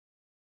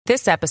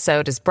This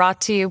episode is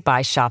brought to you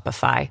by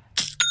Shopify.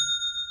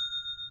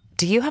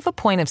 Do you have a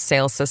point of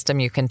sale system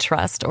you can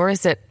trust, or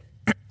is it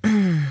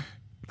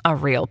a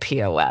real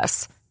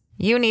POS?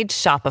 You need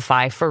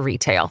Shopify for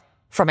retail.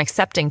 From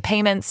accepting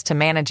payments to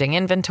managing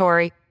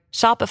inventory,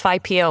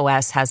 Shopify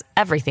POS has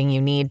everything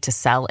you need to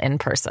sell in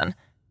person.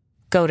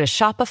 Go to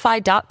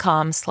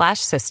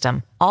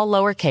shopify.com/system, all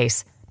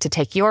lowercase, to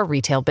take your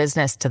retail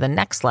business to the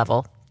next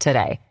level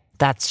today.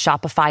 That's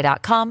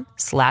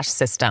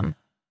shopify.com/system.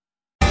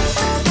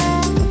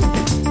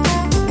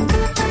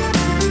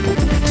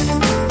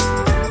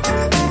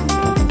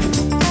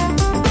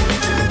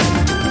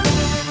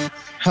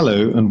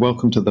 Hello and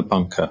welcome to The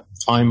Bunker.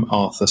 I'm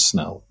Arthur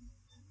Snell.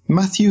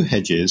 Matthew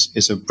Hedges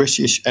is a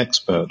British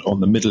expert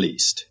on the Middle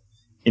East.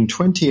 In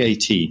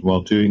 2018,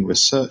 while doing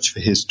research for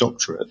his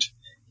doctorate,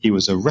 he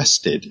was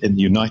arrested in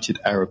the United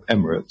Arab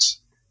Emirates,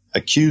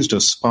 accused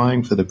of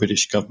spying for the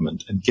British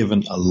government and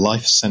given a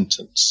life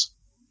sentence.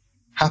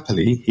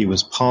 Happily, he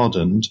was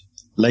pardoned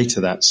later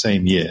that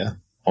same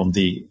year on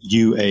the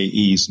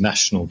UAE's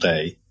National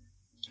Day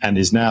and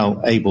is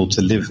now able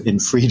to live in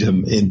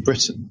freedom in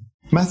Britain.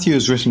 Matthew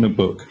has written a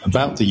book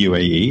about the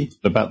UAE,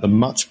 about the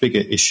much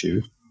bigger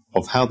issue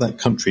of how that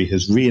country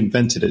has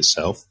reinvented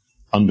itself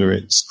under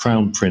its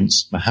Crown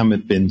Prince,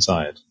 Mohammed bin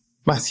Zayed.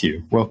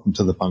 Matthew, welcome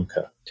to The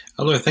Bunker.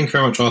 Hello, thank you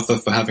very much, Arthur,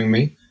 for having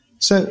me.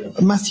 So,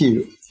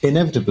 Matthew,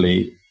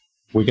 inevitably,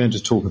 we're going to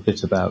talk a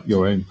bit about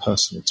your own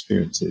personal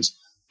experiences.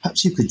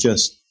 Perhaps you could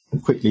just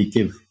quickly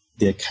give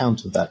the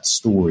account of that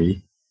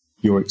story,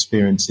 your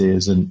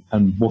experiences, and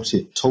what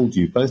it told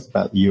you, both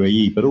about the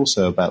UAE, but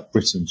also about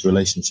Britain's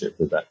relationship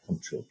with that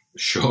country.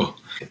 Sure.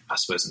 I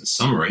suppose in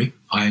summary,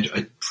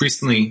 I'd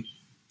recently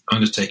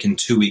undertaken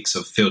 2 weeks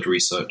of field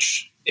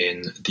research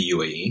in the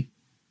UAE.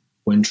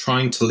 When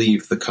trying to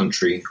leave the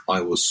country, I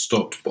was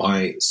stopped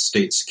by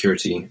state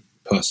security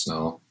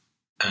personnel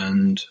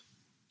and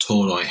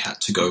told I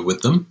had to go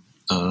with them.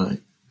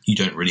 You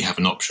don't really have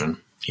an option.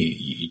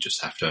 You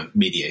just have to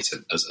mediate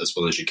it as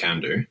well as you can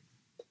do.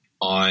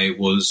 I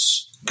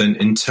was then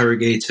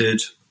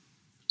interrogated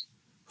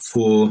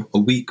for a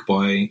week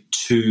by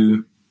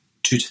two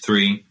to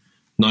three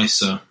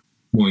nicer,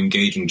 more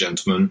engaging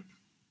gentlemen.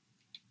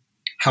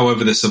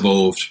 However, this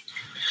evolved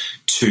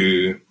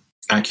to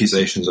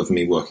accusations of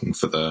me working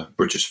for the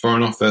British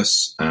Foreign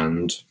Office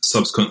and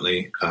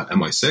subsequently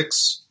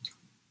MI6.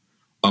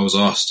 I was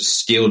asked to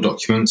steal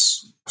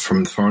documents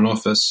from the Foreign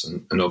Office,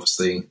 and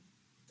obviously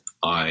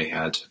I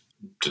had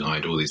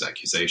denied all these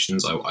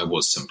accusations. I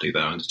was simply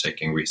there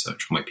undertaking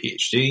research for my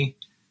PhD.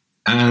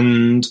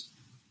 And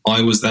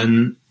I was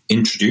then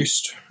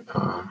introduced,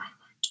 to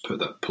put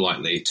that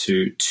politely,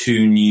 to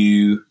two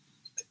new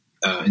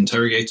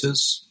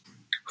interrogators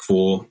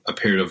for a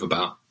period of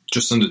about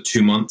just under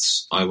 2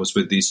 months. I was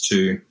with these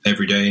two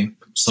every day,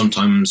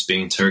 sometimes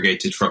being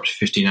interrogated for up to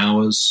 15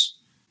 hours.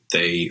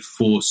 They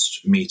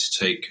forced me to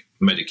take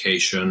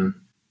medication.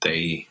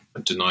 They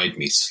denied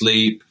me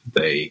sleep.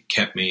 They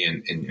kept me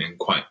in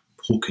quite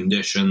poor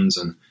conditions,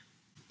 and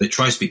they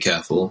tried to be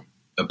careful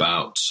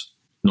about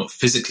not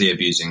physically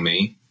abusing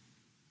me,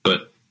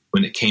 but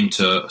when it came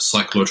to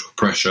psychological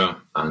pressure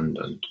and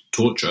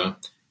torture,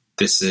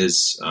 this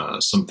is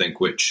something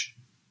which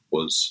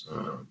was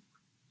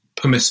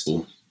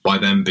permissible by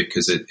them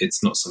because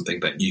it's not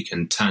something that you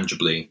can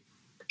tangibly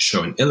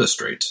show and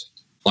illustrate.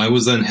 I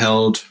was then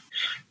held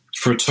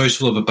for a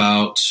total of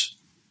about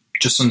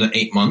just under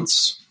 8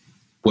 months,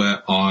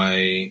 where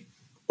I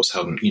was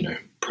held in,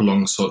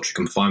 prolonged solitary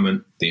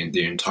confinement,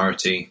 the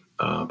entirety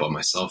by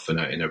myself in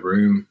a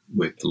room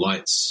with the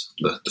lights,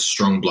 the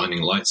strong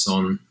blinding lights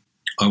on.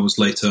 I was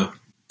later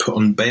put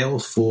on bail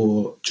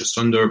for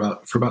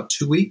about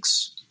 2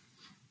 weeks.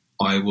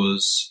 I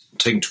was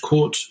taken to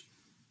court,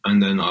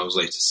 and then I was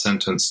later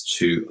sentenced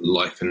to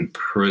life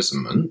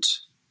imprisonment.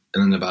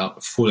 And then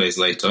about 4 days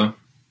later,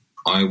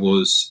 I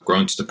was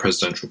granted a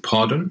presidential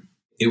pardon.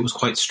 It was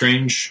quite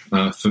strange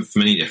for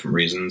many different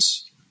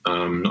reasons.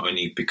 Not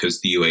only because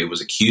the UAE was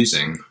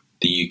accusing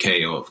the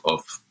UK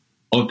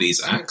of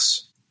these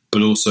acts,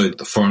 but also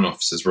the Foreign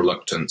Office's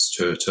reluctance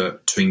to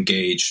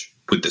engage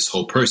with this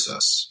whole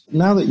process.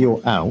 Now that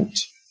you're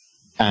out,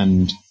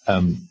 and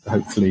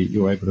hopefully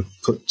you're able to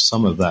put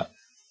some of that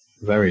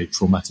very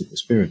traumatic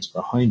experience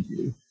behind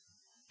you,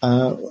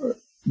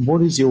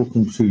 what is your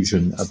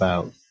conclusion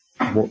about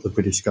what the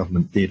British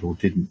government did or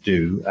didn't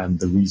do and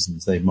the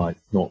reasons they might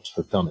not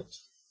have done it?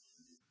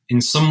 In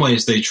some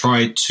ways, they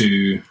tried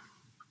to,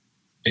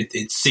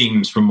 it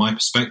seems from my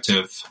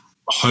perspective,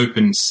 hope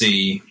and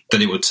see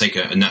that it would take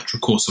a natural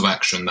course of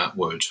action that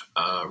would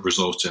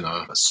result in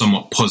a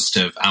somewhat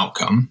positive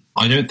outcome.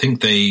 I don't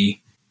think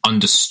they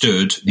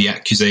understood the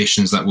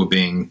accusations that were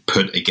being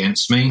put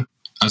against me,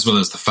 as well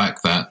as the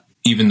fact that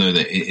even though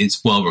that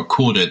it's well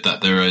recorded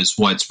that there is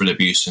widespread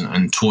abuse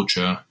and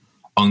torture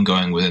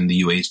ongoing within the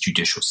UAE's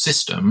judicial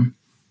system,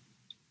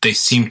 they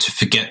seem to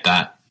forget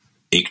that,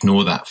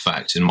 ignore that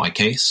fact in my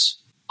case.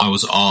 I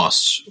was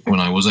asked when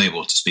I was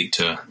able to speak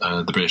to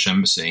the British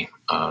Embassy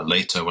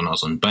later when I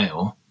was on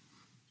bail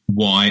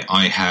why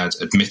I had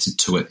admitted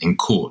to it in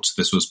court.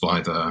 This was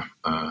by the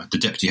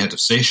deputy head of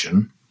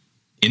station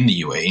in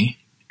the UAE,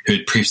 who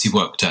had previously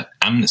worked at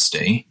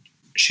Amnesty.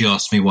 She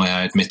asked me why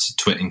I admitted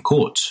to it in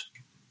court.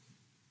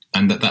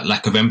 And that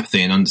lack of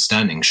empathy and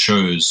understanding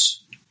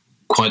shows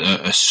quite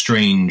a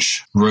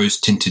strange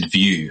rose-tinted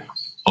view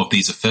of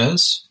these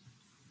affairs.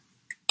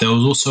 There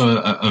was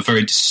also a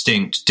very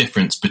distinct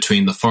difference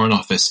between the Foreign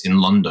Office in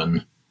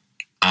London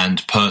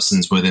and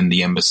persons within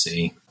the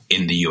embassy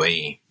in the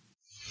UAE.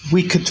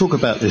 We could talk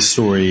about this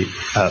story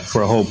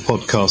for a whole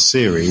podcast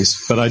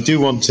series, but I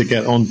do want to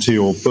get onto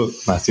your book,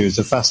 Matthew. It's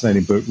a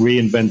fascinating book,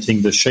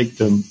 Reinventing the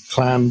Sheikhdom,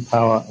 Clan,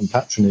 Power and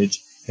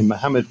Patronage in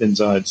Mohammed bin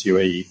Zayed's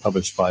UAE,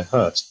 published by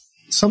Hurt.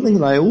 Something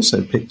that I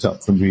also picked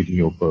up from reading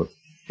your book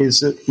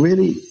is that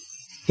really,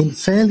 in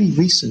fairly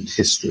recent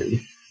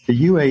history,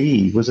 the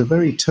UAE was a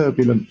very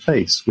turbulent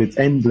place with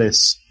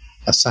endless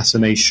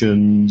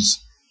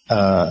assassinations,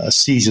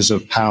 seizures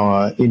of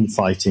power,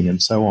 infighting,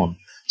 and so on.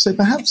 So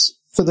perhaps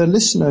for the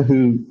listener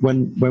who,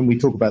 when we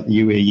talk about the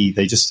UAE,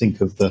 they just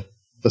think of the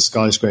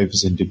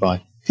skyscrapers in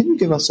Dubai, can you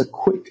give us a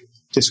quick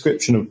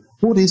description of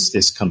what is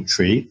this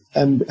country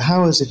and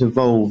how has it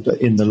evolved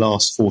in the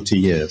last 40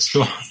 years?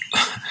 Sure.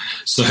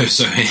 So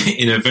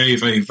in a very,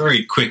 very,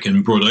 very quick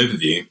and broad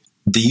overview,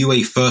 the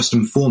UAE, first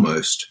and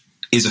foremost,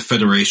 is a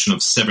federation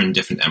of 7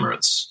 different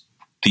emirates.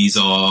 These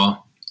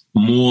are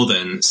more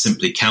than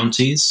simply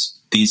counties.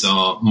 These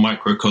are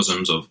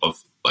microcosms of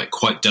like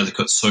quite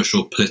delicate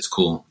social,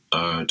 political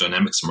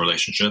dynamics and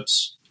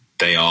relationships.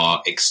 They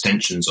are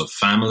extensions of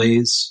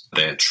families.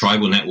 They're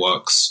tribal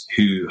networks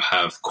who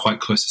have quite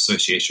close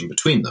association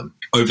between them.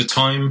 Over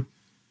time,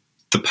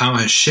 the power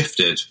has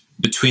shifted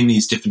between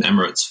these different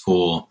emirates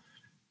for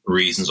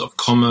reasons of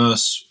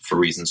commerce, for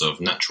reasons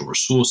of natural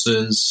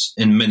resources,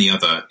 and many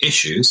other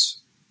issues.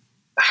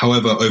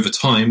 However, over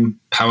time,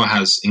 power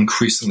has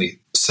increasingly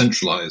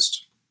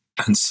centralized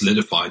and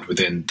solidified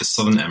within the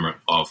southern emirate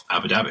of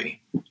Abu Dhabi.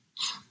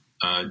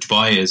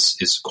 Dubai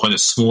is quite a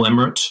small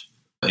emirate.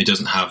 It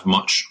doesn't have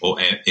much or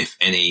if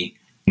any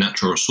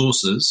natural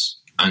resources,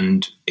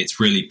 and it's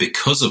really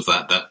because of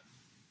that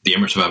the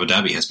Emirate of Abu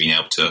Dhabi has been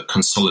able to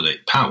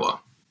consolidate power.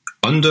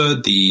 Under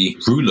the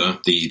ruler,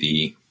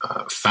 the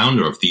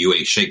founder of the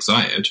UAE, Sheikh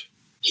Zayed,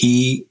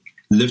 he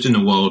lived in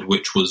a world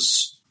which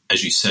was,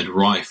 as you said,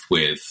 rife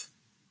with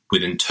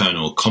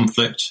internal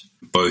conflict,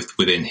 both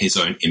within his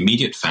own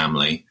immediate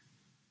family,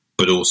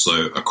 but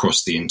also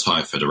across the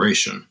entire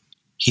federation.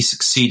 He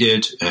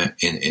succeeded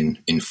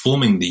in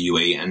forming the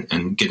UAE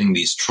and getting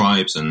these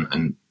tribes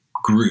and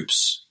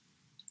groups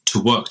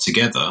to work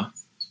together.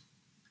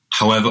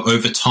 However,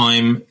 over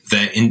time,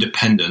 their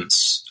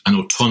independence and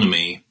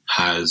autonomy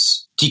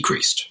has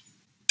decreased.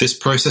 This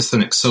process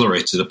then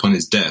accelerated upon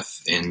his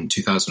death in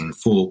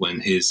 2004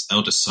 when his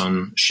eldest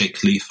son, Sheikh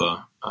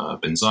Khalifa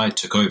bin Zayed,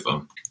 took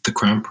over. The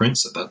crown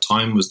prince at that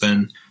time was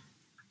then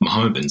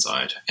Mohammed bin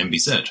Zayed,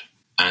 MBZ.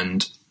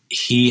 And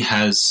he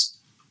has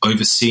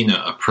overseen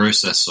a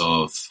process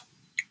of,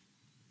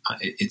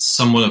 it's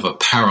somewhat of a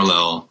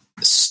parallel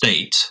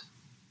state,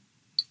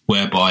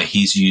 whereby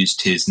he's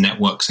used his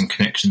networks and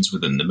connections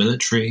within the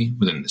military,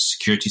 within the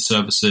security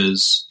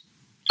services,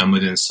 and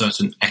within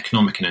certain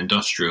economic and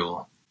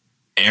industrial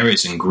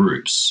areas and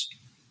groups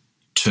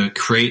to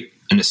create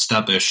and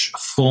establish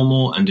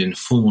formal and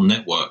informal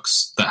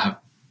networks that have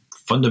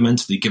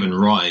fundamentally given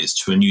rise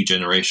to a new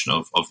generation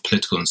of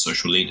political and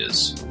social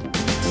leaders.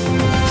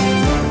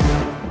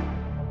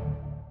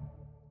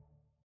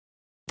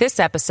 This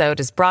episode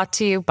is brought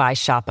to you by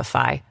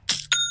Shopify.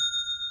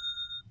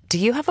 Do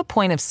you have a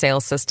point of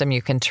sale system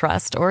you can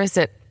trust, or is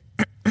it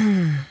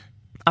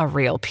a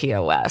real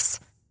POS?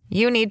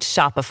 You need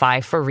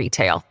Shopify for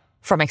retail.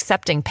 From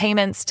accepting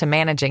payments to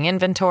managing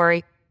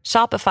inventory,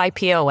 Shopify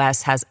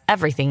POS has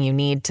everything you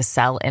need to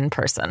sell in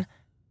person.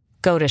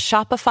 Go to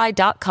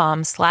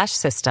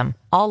shopify.com/system,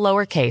 all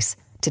lowercase,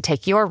 to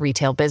take your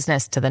retail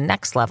business to the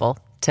next level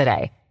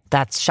today.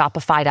 That's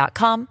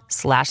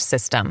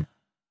shopify.com/system.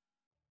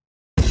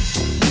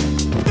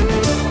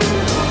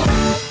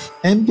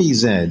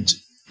 MBZ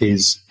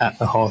is at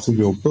the heart of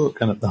your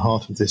book and at the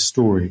heart of this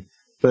story.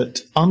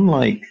 But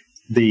unlike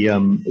the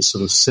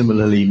sort of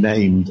similarly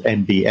named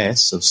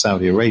MBS of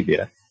Saudi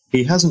Arabia,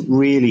 he hasn't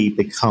really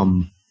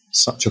become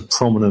such a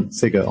prominent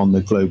figure on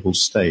the global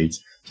stage.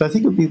 So I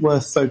think it would be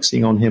worth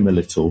focusing on him a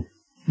little.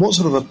 What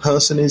sort of a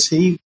person is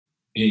he?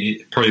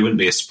 It probably wouldn't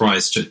be a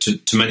surprise to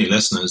many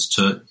listeners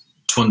to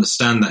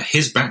understand that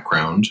his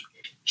background,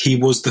 he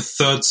was the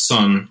third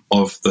son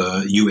of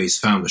the UAE's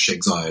founder,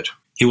 Sheikh Zayed.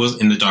 He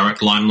wasn't in the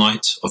direct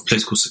limelight of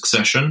political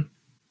succession.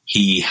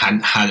 He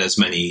hadn't had as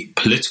many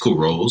political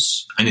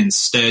roles and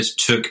instead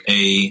took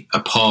a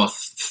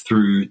path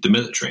through the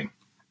military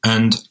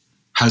and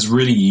has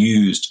really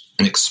used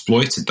and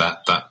exploited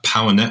that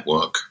power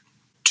network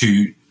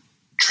to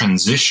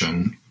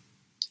transition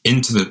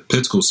into the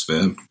political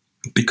sphere,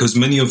 because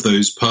many of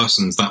those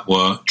persons that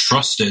were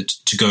trusted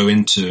to go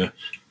into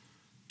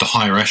the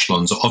higher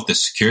echelons of the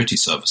security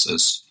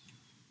services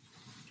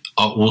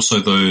are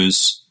also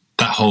those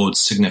that hold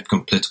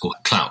significant political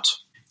clout.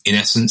 in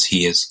essence,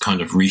 he has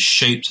kind of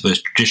reshaped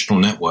those traditional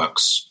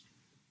networks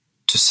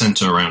to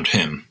center around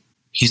him.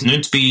 He's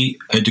known to be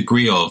a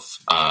degree of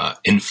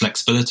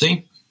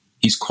inflexibility.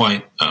 He's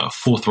quite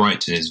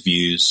forthright in his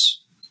views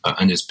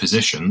and his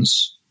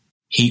positions.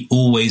 He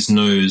always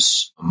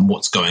knows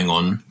what's going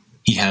on.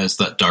 He has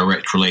that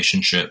direct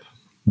relationship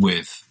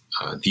with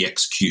the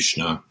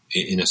executioner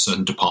in a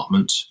certain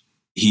department.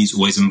 He's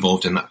always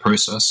involved in that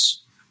process.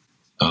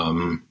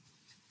 And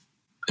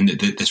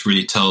this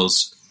really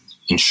tells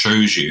and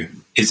shows you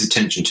his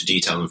attention to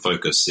detail and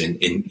focus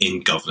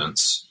in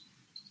governance.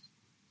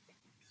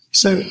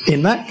 So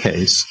in that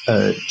case,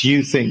 do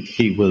you think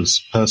he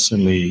was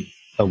personally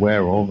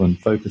aware of and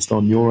focused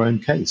on your own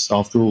case?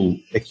 After all,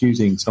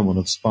 accusing someone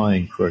of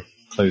spying for a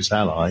close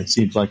ally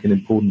seems like an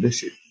important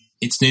issue.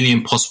 It's nearly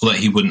impossible that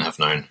he wouldn't have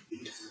known.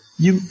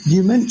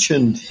 You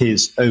mentioned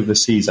his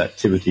overseas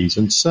activities,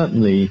 and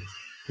certainly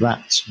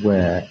that's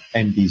where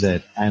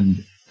MBZ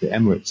and the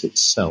Emirates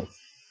itself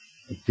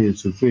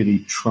appears to have really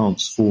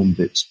transformed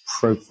its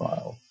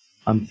profile.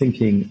 I'm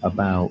thinking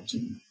about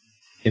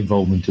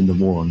involvement in the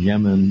war on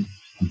Yemen.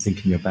 I'm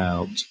thinking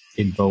about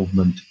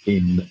involvement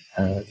in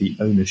the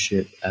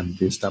ownership and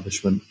the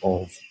establishment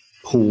of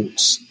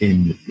ports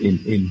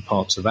in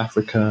parts of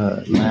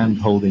Africa, land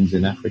holdings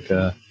in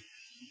Africa,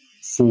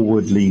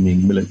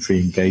 forward-leaning military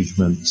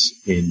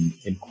engagements in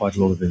quite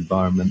a lot of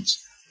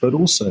environments. But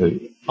also,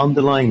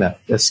 underlying that,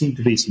 there seem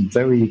to be some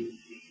very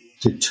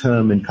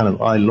determined kind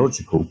of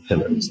ideological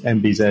pillars.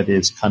 MBZ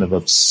is kind of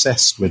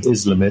obsessed with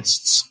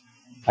Islamists,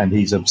 and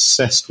he's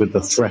obsessed with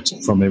the threat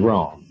from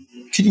Iran.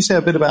 Could you say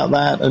a bit about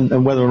that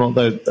and whether or not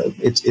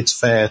it's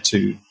fair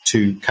to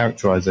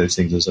characterize those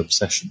things as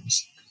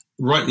obsessions?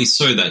 Rightly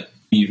so that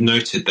you've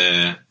noted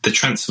the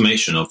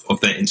transformation of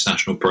their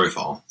international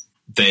profile.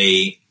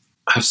 They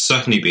have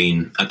certainly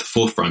been at the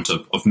forefront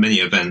of many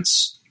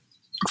events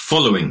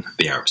following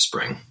the Arab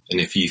Spring. And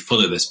if you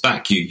follow this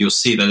back, you'll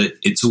see that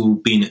it's all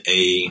been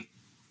a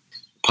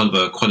part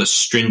of quite a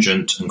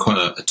stringent and quite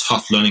a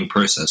tough learning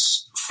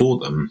process for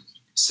them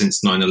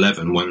since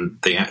 9/11, when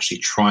they actually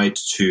tried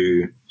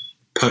to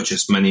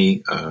purchase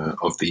many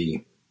of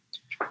the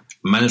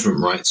management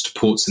rights to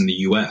ports in the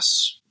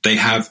US. They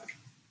have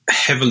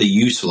heavily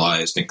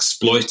utilized and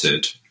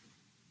exploited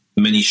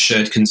many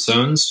shared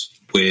concerns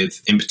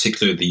with, in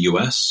particular, the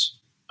US.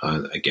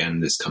 Again,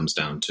 this comes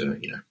down to,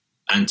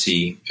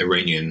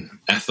 anti-Iranian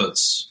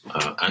efforts,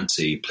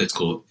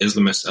 anti-political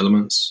Islamist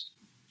elements,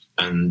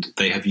 and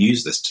they have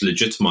used this to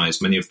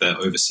legitimize many of their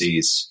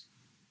overseas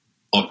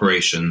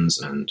operations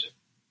and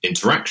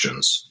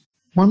interactions.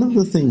 One of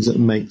the things that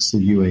makes the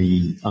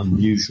UAE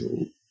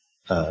unusual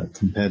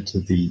compared to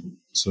the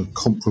sort of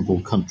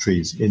comparable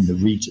countries in the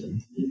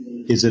region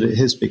is that it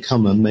has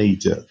become a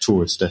major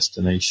tourist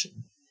destination.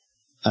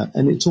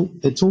 And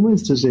it's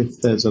almost as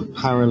if there's a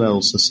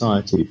parallel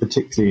society,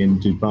 particularly in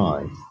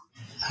Dubai.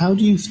 How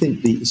do you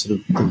think the sort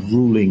of the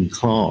ruling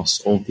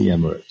class of the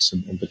Emirates,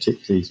 and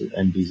particularly sort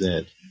of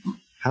MBZ,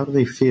 how do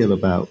they feel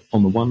about,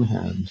 on the one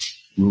hand,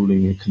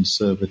 ruling a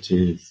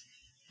conservative,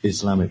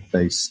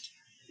 Islamic-based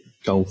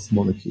Gulf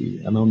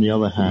monarchy, and on the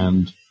other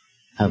hand,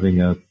 having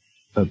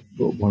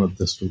one of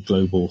the sort of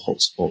global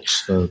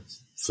hotspots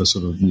for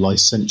sort of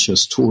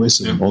licentious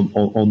tourism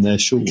on their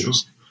shores? Sure.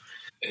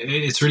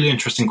 It's a really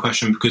interesting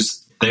question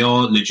because they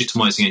are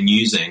legitimizing and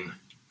using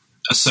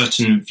a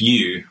certain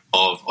view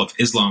of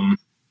Islam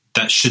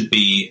that should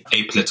be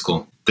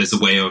apolitical. There's a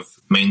way of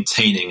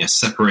maintaining a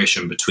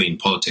separation between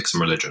politics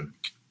and religion.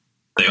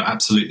 They are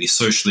absolutely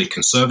socially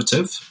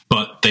conservative,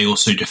 but they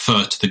also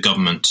defer to the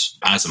government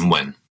as and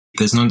when.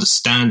 There's an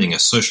understanding, a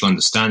social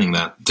understanding,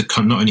 that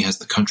not only has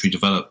the country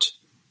developed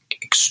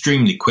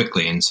extremely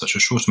quickly in such a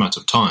short amount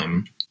of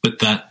time, but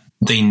that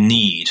they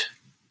need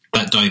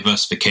that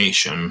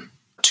diversification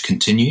to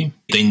continue.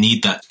 They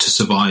need that to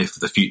survive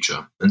for the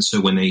future. And so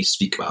when they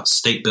speak about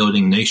state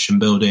building, nation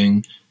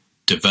building,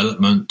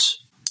 development,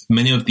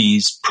 many of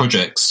these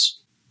projects,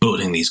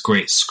 building these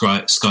great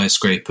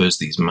skyscrapers,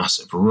 these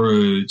massive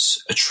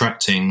roads,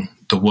 attracting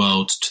the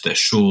world to their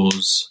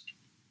shores,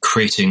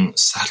 creating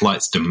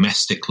satellites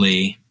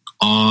domestically,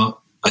 are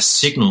a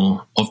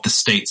signal of the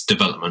state's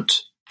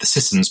development. The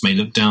citizens may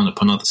look down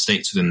upon other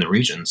states within the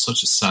region,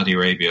 such as Saudi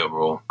Arabia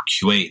or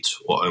Kuwait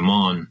or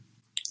Oman,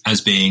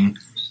 as being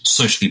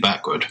socially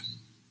backward,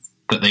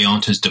 that they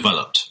aren't as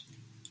developed.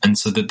 And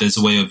so that there's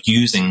a way of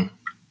using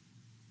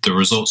the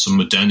results of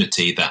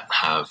modernity that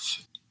have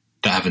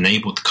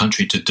enabled the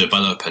country to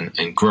develop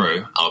and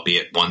grow,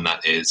 albeit one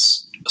that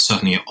is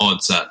certainly at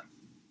odds at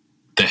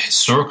their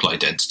historical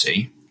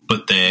identity,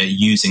 but they're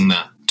using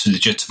that to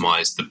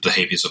legitimize the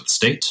behaviors of the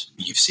state.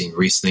 You've seen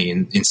recently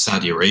in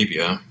Saudi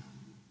Arabia,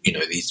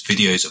 these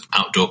videos of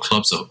outdoor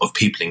clubs of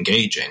people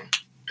engaging.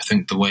 I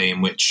think the way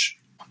in which,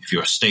 if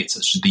you're a state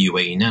such as the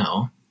UAE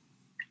now,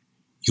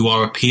 you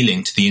are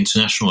appealing to the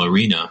international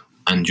arena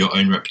and your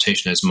own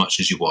reputation as much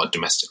as you are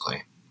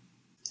domestically.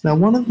 Now,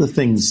 one of the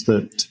things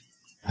that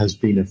has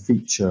been a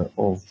feature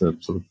of the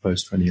sort of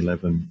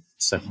post-2011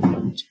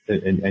 settlement,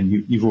 and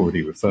you've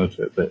already referred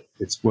to it, but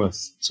it's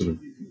worth sort of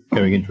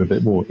going into a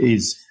bit more,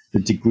 is the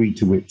degree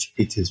to which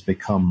it has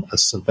become a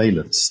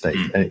surveillance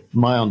state.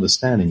 My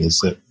understanding is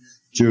that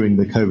during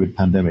the COVID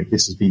pandemic,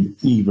 this has been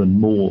even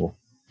more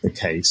the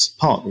case,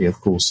 partly,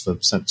 of course, for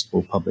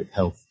sensible public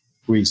health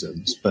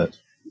reasons. But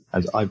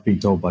as I've been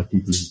told by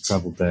people who've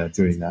travelled there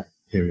during that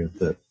period,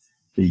 that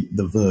the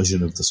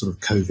version of the sort of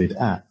COVID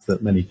app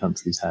that many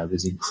countries have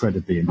is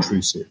incredibly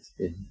intrusive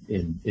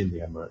in the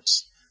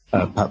Emirates,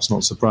 perhaps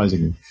not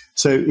surprisingly.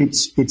 So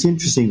it's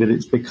interesting that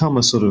it's become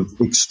a sort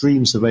of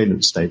extreme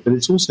surveillance state, but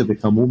it's also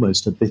become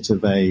almost a bit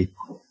of a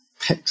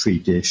petri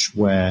dish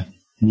where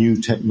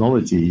new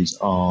technologies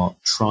are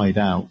tried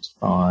out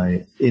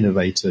by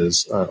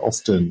innovators,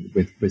 often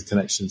with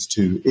connections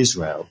to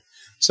Israel.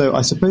 So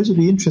I suppose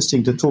it'd be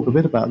interesting to talk a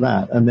bit about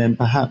that, and then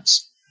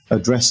perhaps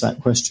address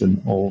that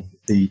question of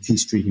the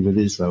peace treaty with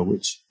Israel,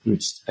 which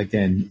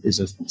again is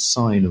a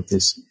sign of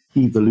this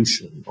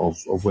evolution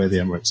of where the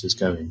Emirates is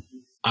going.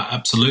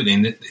 Absolutely.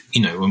 And,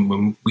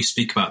 when we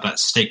speak about that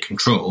state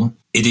control,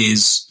 it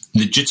is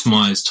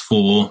legitimized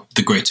for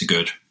the greater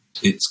good.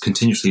 It's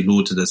continuously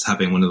lauded as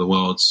having one of the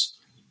world's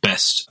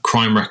best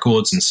crime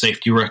records and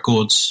safety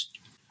records.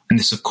 And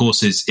this, of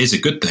course, is a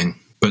good thing,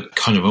 but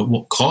kind of at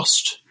what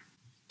cost?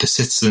 The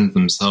citizens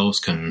themselves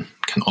can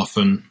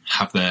often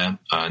have their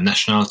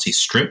nationality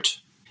stripped.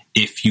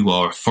 If you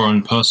are a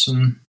foreign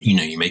person,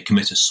 you may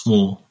commit a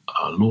small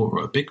law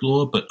or a big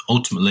law, but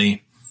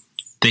ultimately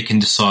they can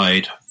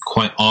decide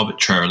quite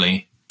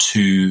arbitrarily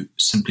to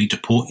simply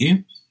deport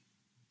you.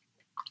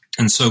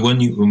 And so when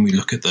we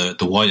look at the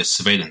wider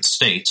surveillance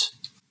state,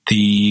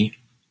 the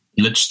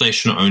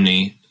legislation not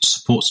only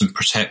supports and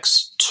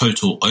protects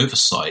total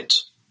oversight,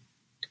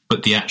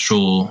 but the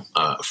actual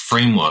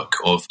framework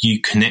of you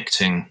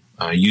connecting,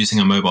 using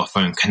a mobile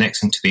phone,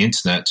 connecting to the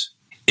internet,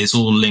 is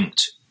all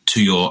linked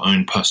to your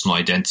own personal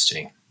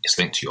identity. It's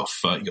linked to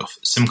your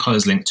SIM card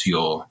is linked to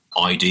your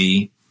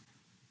ID.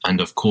 And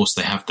of course,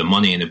 they have the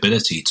money and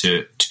ability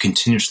to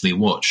continuously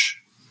watch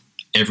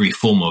every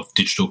form of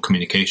digital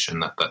communication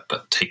that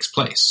takes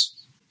place.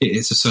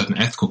 It's a certain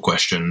ethical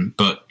question,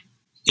 but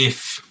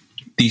if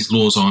these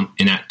laws aren't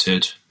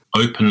enacted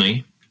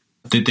openly,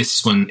 this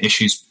is when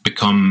issues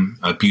become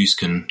abuse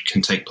can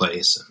take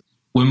place.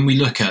 When we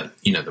look at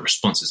the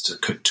responses to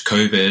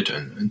COVID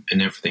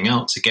and everything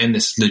else, again,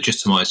 this is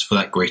legitimized for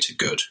that greater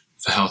good,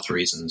 for health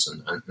reasons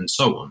and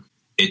so on.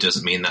 It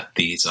doesn't mean that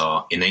these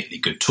are innately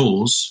good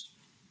tools,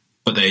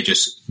 but they're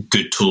just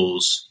good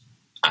tools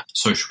at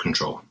social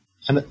control.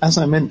 And as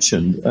I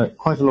mentioned,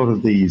 quite a lot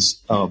of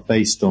these are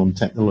based on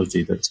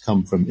technology that's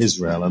come from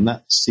Israel, and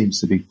that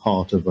seems to be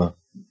part of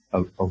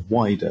a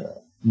wider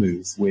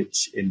move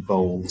which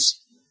involves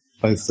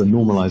both the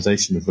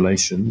normalization of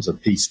relations, a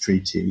peace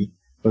treaty,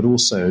 but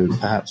also,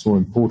 perhaps more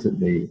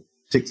importantly,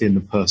 particularly in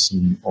the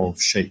person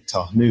of Sheikh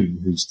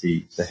Tahnoon, who's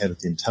the head of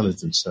the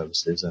intelligence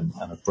services and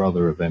a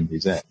brother of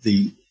MBZ,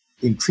 the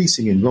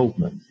increasing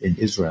involvement in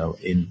Israel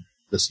in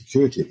the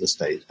security of the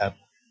state,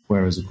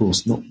 whereas, of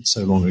course, not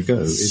so long ago,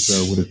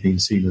 Israel would have been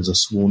seen as a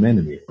sworn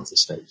enemy of the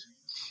state.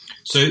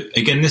 So,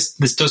 again,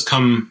 this does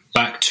come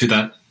back to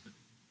the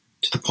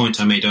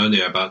point I made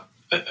earlier about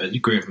a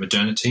degree of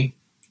modernity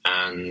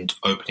and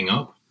opening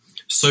up.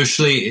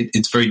 Socially,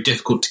 it's very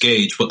difficult to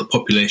gauge what the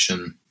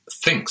population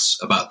thinks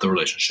about the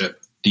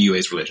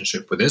UAE's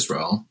relationship with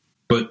Israel.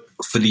 But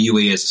for the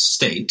UAE as a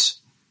state,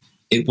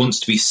 it wants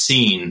to be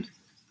seen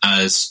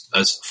as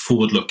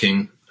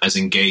forward-looking, as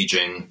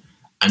engaging,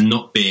 and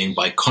not being,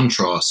 by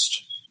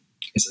contrast,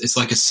 it's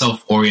like a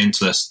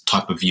self-orientalist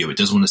type of view. It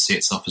doesn't want to see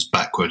itself as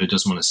backward. It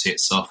doesn't want to see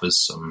itself as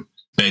some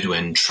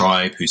Bedouin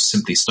tribe who's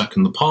simply stuck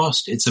in the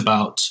past. It's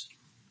about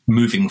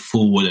moving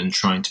forward and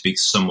trying to be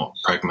somewhat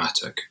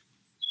pragmatic.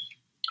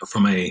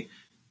 From a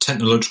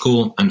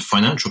technological and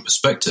financial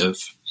perspective,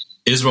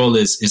 Israel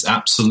is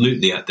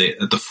absolutely at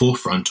the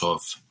forefront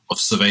of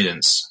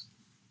surveillance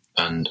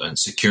and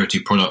security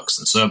products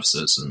and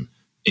services, and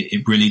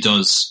it really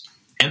does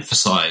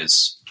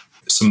emphasize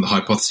some of the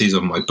hypotheses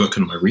of my book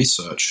and my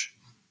research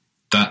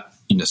that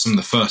some of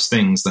the first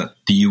things that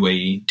the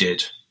UAE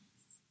did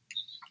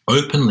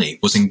openly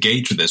was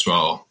engage with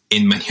Israel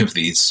in many of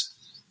these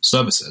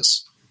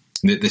services.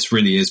 And this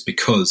really is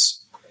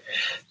because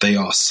they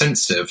are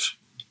sensitive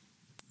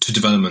to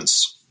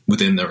developments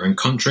within their own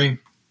country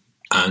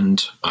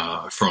and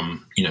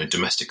from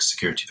domestic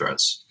security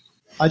threats.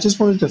 I just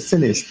wanted to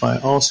finish by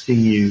asking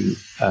you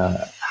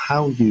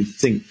how you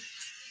think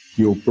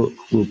your book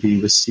will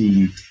be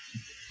received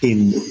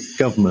in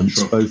governments,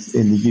 sure, both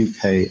in the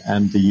UK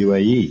and the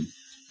UAE.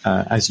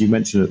 As you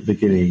mentioned at the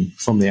beginning,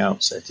 from the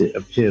outset, it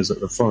appears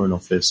that the Foreign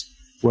Office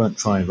weren't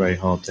trying very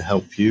hard to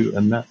help you,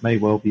 and that may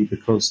well be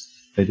because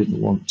they didn't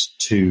want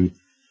to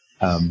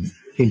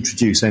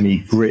introduce any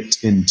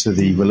grit into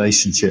the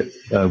relationship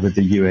with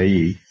the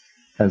UAE.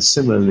 And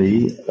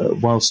similarly,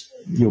 whilst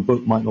your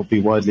book might not be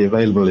widely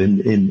available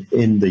in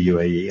the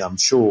UAE, I'm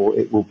sure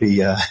it will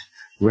be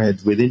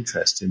read with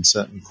interest in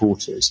certain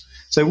quarters.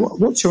 So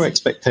what's your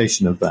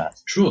expectation of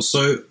that? Sure.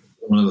 So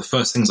one of the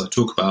first things I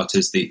talk about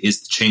is the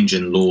change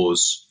in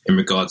laws in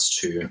regards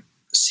to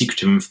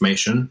secretive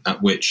information,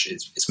 at which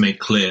it's made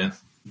clear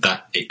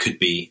that it could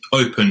be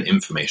open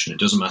information. It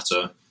doesn't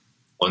matter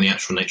on the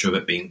actual nature of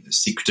it being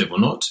secretive or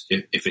not.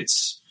 If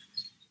it's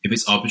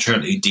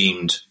arbitrarily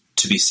deemed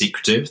to be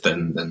secretive,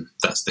 then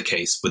that's the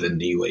case within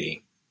the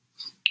UAE.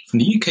 From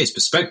the UK's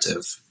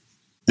perspective,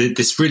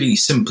 this really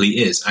simply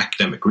is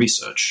academic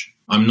research.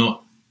 I'm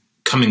not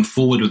coming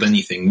forward with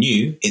anything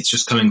new. It's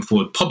just coming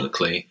forward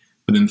publicly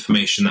with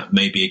information that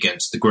may be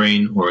against the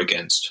grain or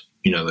against,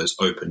 those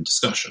open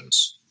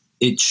discussions.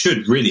 It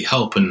should really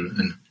help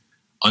and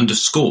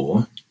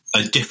underscore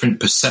a different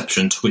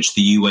perception to which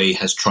the UAE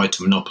has tried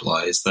to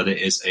monopolize, that it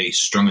is a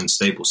strong and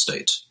stable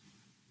state.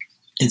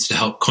 It's to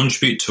help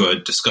contribute to a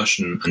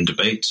discussion and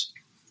debate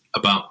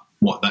about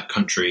what that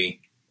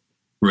country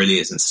really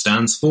is and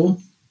stands for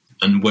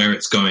and where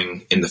it's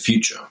going in the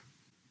future.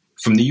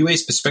 From the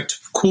UAE's perspective,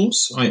 of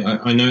course,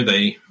 I know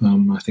they,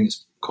 I think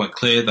it's quite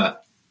clear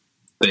that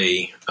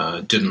they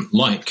didn't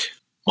like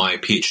my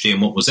PhD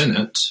and what was in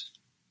it,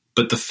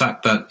 but the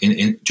fact that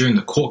during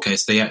the court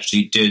case, they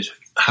actually did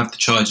have the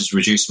charges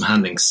reduced from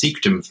handling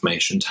secretive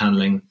information to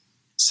handling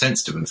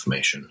sensitive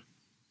information.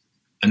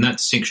 And that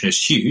distinction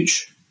is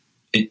huge.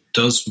 It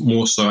does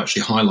more so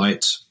actually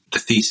highlight the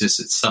thesis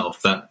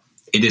itself, that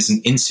it is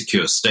an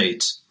insecure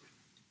state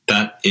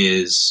that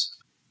is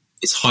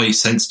highly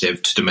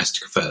sensitive to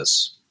domestic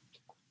affairs.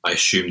 I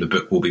assume the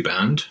book will be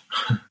banned,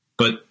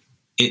 but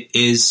it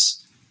is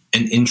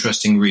an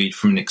interesting read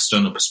from an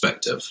external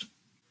perspective.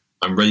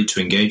 I'm ready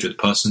to engage with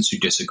persons who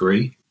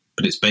disagree,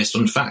 but it's based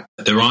on fact.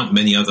 There aren't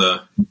many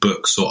other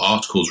books or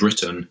articles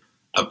written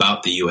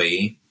about the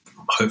UAE.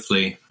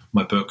 Hopefully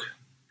my book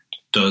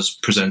does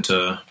present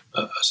a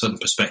certain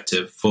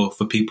perspective for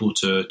people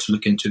to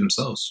look into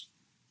themselves.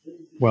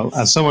 Well,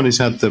 as someone who's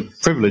had the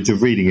privilege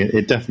of reading it,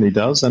 it definitely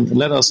does. And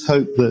let us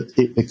hope that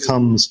it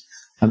becomes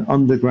an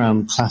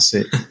underground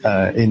classic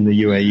in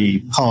the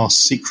UAE, passed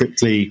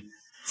secretly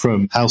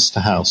from house to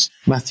house.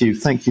 Matthew,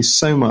 thank you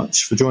so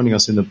much for joining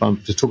us in the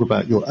bunker to talk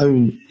about your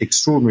own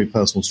extraordinary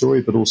personal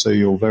story, but also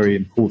your very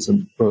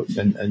important book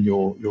and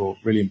your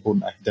really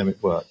important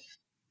academic work.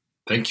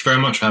 Thank you very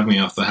much for having me,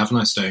 Arthur. Have a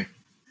nice day.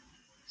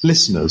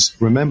 Listeners,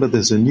 remember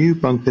there's a new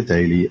Bunker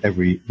Daily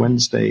every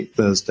Wednesday,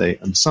 Thursday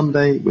and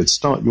Sunday, with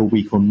Start Your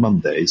Week on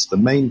Mondays, the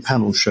main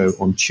panel show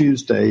on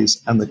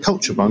Tuesdays and the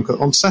Culture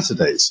Bunker on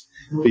Saturdays.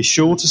 Be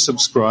sure to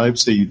subscribe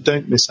so you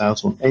don't miss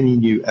out on any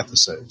new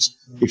episodes.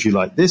 If you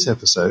like this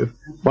episode,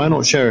 why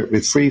not share it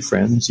with 3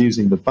 friends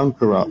using the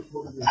Bunker Up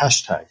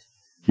hashtag.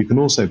 You can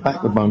also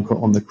back the Bunker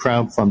on the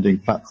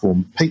crowdfunding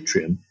platform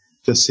Patreon.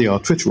 Just see our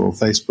Twitter or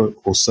Facebook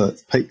or search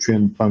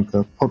Patreon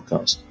Bunker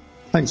Podcast.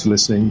 Thanks for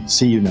listening.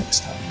 See you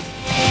next time.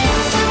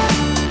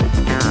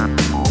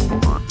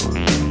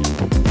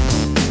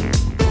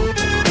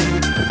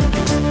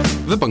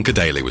 The Bunker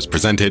Daily was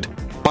presented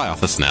by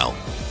Arthur Snell.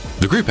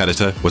 The group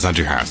editor was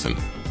Andrew Harrison.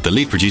 The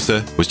lead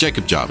producer was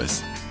Jacob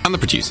Jarvis. And the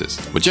producers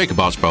were Jacob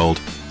Archbold,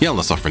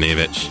 Jelena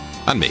Sofronievich,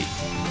 and me,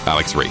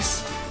 Alex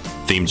Rees.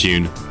 Theme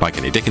tune by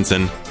Kenny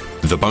Dickinson.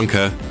 The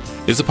Bunker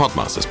is a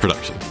Podmasters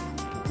production.